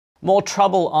More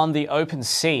trouble on the open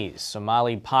seas.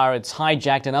 Somali pirates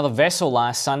hijacked another vessel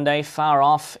last Sunday far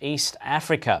off East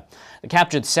Africa. The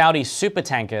captured Saudi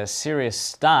supertanker Sirius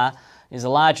Star is the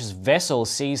largest vessel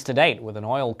seized to date, with an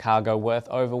oil cargo worth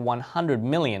over $100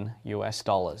 million.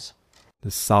 The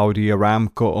Saudi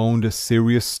Aramco-owned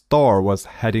Sirius Star was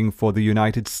heading for the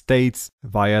United States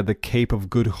via the Cape of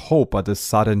Good Hope at the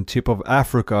southern tip of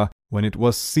Africa when it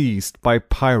was seized by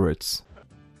pirates.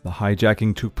 The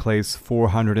hijacking took place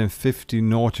 450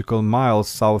 nautical miles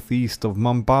southeast of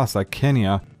Mombasa,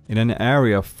 Kenya, in an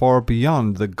area far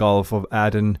beyond the Gulf of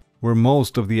Aden, where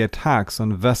most of the attacks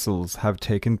on vessels have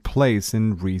taken place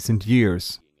in recent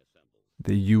years.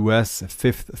 The U.S.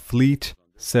 Fifth Fleet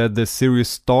said the Sirius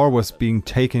Star was being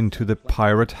taken to the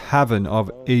pirate haven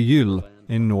of Eyul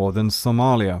in northern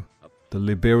Somalia. The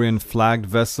Liberian-flagged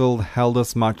vessel held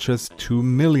as much as 2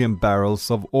 million barrels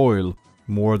of oil,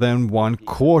 more than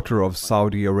 1/4 of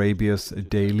Saudi Arabia's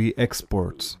daily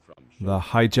exports. The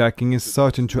hijacking is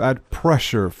certain to add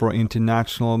pressure for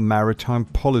international maritime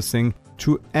policing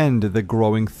to end the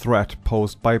growing threat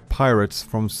posed by pirates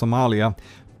from Somalia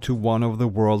to one of the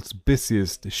world's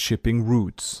busiest shipping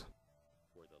routes.